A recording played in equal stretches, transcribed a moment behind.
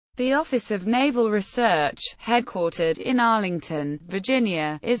The Office of Naval Research, headquartered in Arlington,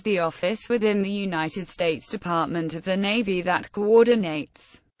 Virginia, is the office within the United States Department of the Navy that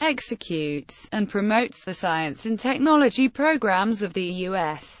coordinates, executes, and promotes the science and technology programs of the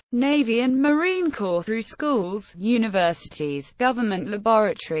U.S. Navy and Marine Corps through schools, universities, government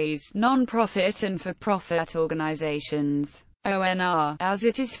laboratories, non-profit and for-profit organizations. ONR, as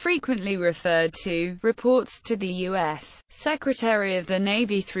it is frequently referred to, reports to the U.S. Secretary of the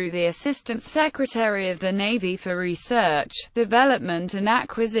Navy through the Assistant Secretary of the Navy for Research, Development and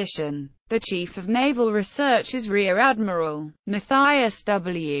Acquisition. The Chief of Naval Research is Rear Admiral Matthias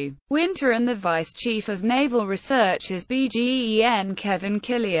W. Winter and the Vice Chief of Naval Research is BGEN Kevin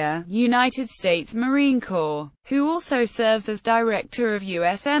Killier, United States Marine Corps, who also serves as Director of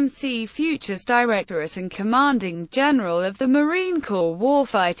USMC Futures Directorate and Commanding General of the Marine Corps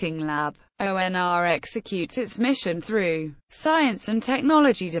Warfighting Lab. ONR executes its mission through Science and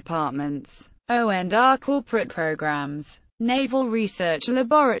Technology Departments, ONR Corporate Programs, Naval Research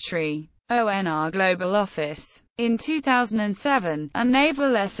Laboratory, ONR Global Office. In 2007, a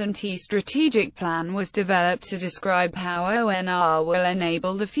Naval S&T strategic plan was developed to describe how ONR will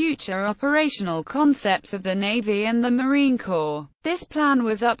enable the future operational concepts of the Navy and the Marine Corps. This plan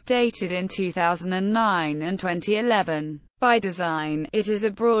was updated in 2009 and 2011. By design, it is a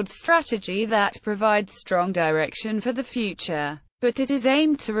broad strategy that provides strong direction for the future, but it is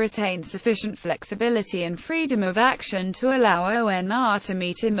aimed to retain sufficient flexibility and freedom of action to allow ONR to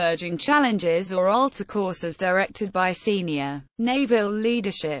meet emerging challenges or alter course as directed by senior naval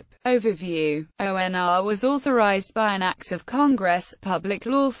leadership. Overview: ONR was authorized by an Act of Congress, Public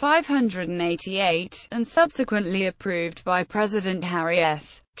Law 588, and subsequently approved by President Harry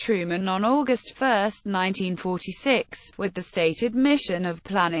S. Truman on August 1, 1946, with the stated mission of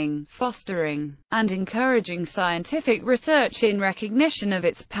planning, fostering, and encouraging scientific research in recognition of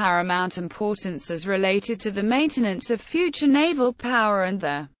its paramount importance as related to the maintenance of future naval power and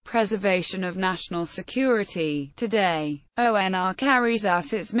the preservation of national security. Today, ONR carries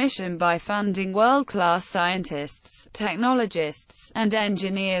out its mission by funding world-class scientists, technologists, and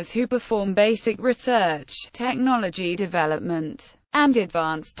engineers who perform basic research, technology development, and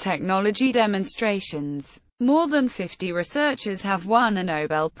advanced technology demonstrations. More than 50 researchers have won a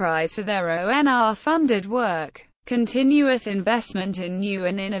Nobel Prize for their ONR-funded work. Continuous investment in new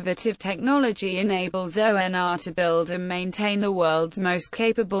and innovative technology enables ONR to build and maintain the world's most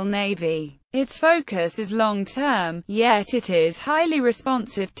capable Navy. Its focus is long-term, yet it is highly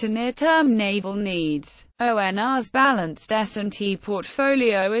responsive to near-term naval needs. ONR's balanced S&T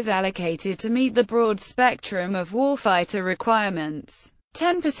portfolio is allocated to meet the broad spectrum of warfighter requirements.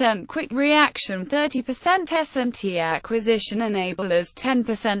 10% quick reaction, 30% S&T acquisition enablers,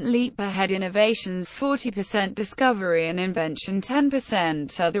 10% leap-ahead innovations, 40% discovery and invention,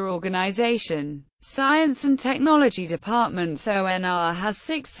 10% other organization. Science and Technology Departments. ONR has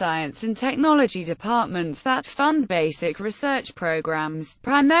 6 science and technology departments that fund basic research programs,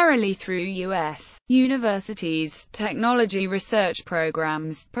 primarily through U.S. universities, technology research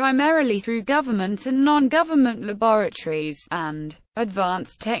programs, primarily through government and non-government laboratories, and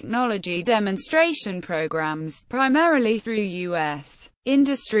advanced technology demonstration programs, primarily through U.S.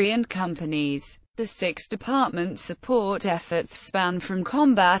 industry and companies. The 6 departments support efforts span from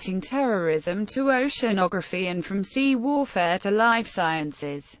combating terrorism to oceanography and from sea warfare to life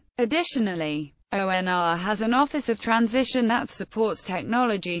sciences. Additionally, ONR has an Office of Transition that supports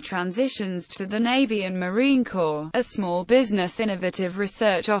technology transitions to the Navy and Marine Corps, a small business innovative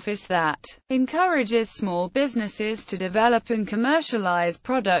research office that encourages small businesses to develop and commercialize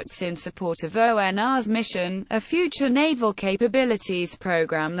products in support of ONR's mission, a future naval capabilities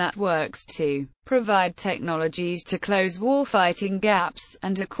program that works to provide technologies to close warfighting gaps,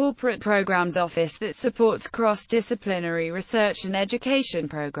 and a corporate programs office that supports cross-disciplinary research and education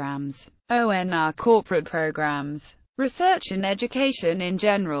programs. ONR Corporate Programs. Research and education in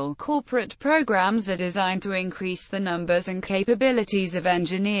general. Corporate programs are designed to increase the numbers and capabilities of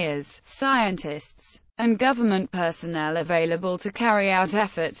engineers, scientists, and government personnel available to carry out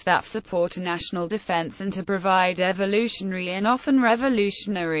efforts that support national defense and to provide evolutionary and often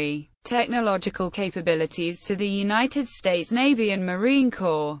revolutionary technological capabilities to the United States Navy and Marine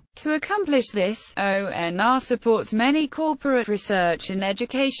Corps. To accomplish this, ONR supports many corporate research and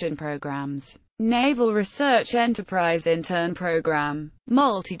education programs. Naval Research Enterprise Intern Program,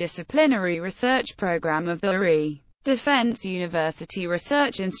 Multidisciplinary Research Program of the RE, Defense University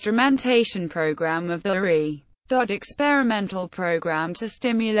Research Instrumentation Program of the RE, Experimental Program to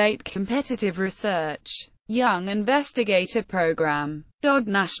stimulate competitive research, Young Investigator Program,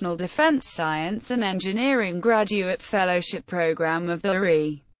 National Defense Science and Engineering Graduate Fellowship Program of the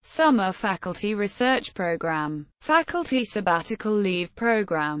RE, Summer Faculty Research Program, Faculty Sabbatical Leave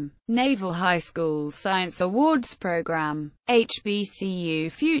Program, Naval High School Science Awards Program,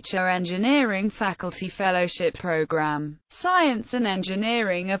 HBCU Future Engineering Faculty Fellowship Program, Science and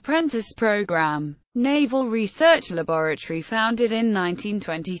Engineering Apprentice Program. Naval Research Laboratory. Founded in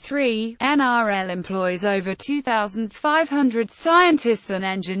 1923, NRL employs over 2,500 scientists and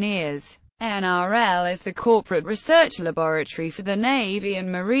engineers. NRL is the corporate research laboratory for the Navy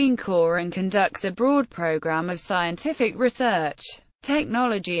and Marine Corps and conducts a broad program of scientific research,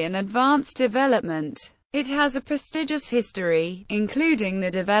 technology and advanced development. It has a prestigious history, including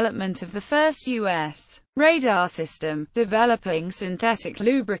the development of the first U.S. radar system, developing synthetic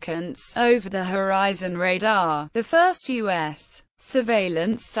lubricants, over-the-horizon radar, the first U.S.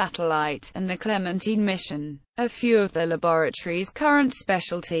 surveillance satellite, and the Clementine mission. A few of the laboratory's current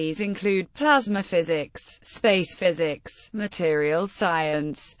specialties include plasma physics, space physics, materials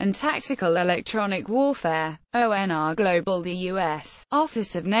science, and tactical electronic warfare. ONR Global. The U.S.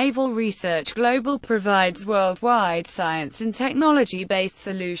 Office of Naval Research Global provides worldwide science and technology-based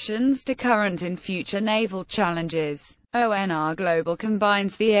solutions to current and future naval challenges. ONR Global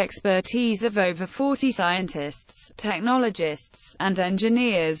combines the expertise of over 40 scientists, technologists, and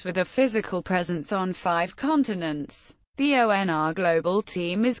engineers with a physical presence on 5 continents. The ONR Global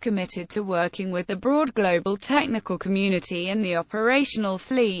team is committed to working with the broad global technical community and the operational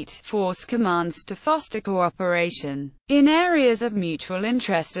fleet force commands to foster cooperation in areas of mutual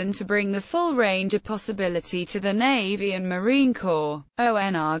interest and to bring the full range of possibility to the Navy and Marine Corps.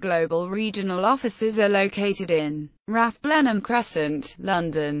 ONR Global regional offices are located in RAF Blenheim Crescent,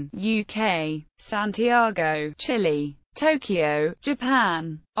 London, UK, Santiago, Chile, Tokyo,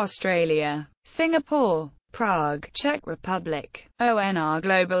 Japan, Australia, Singapore, Prague, Czech Republic. ONR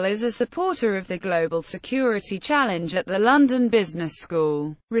Global is a supporter of the Global Security Challenge at the London Business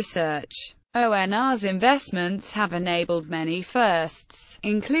School. Research. ONR's investments have enabled many firsts,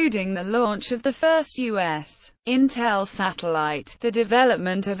 including the launch of the first U.S. Intel satellite, the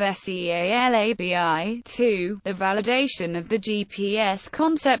development of SEALABI-2, the validation of the GPS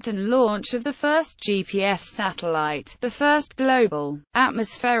concept and launch of the first GPS satellite, the first global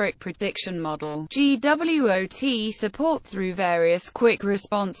atmospheric prediction model (GWOT) support through various quick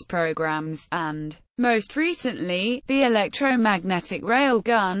response programs, and most recently, the electromagnetic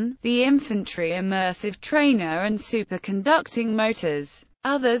railgun, the infantry immersive trainer and superconducting motors.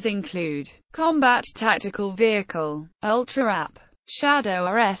 Others include Combat Tactical Vehicle, Ultra-AP, Shadow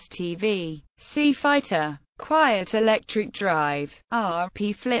RSTV, Sea Fighter, Quiet Electric Drive,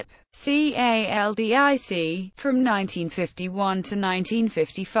 RP Flip, CALDIC, from 1951 to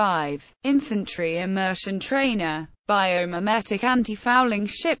 1955, Infantry Immersion Trainer, Biomimetic Anti-Fouling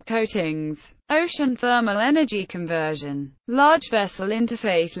Ship Coatings, Ocean Thermal Energy Conversion, Large Vessel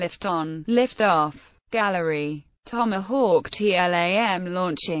Interface Lift-On, Lift-Off, Gallery, Tomahawk TLAM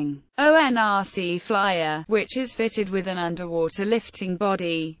launching, ONRC Flyer, which is fitted with an underwater lifting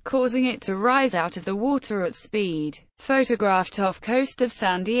body, causing it to rise out of the water at speed, photographed off coast of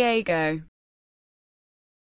San Diego.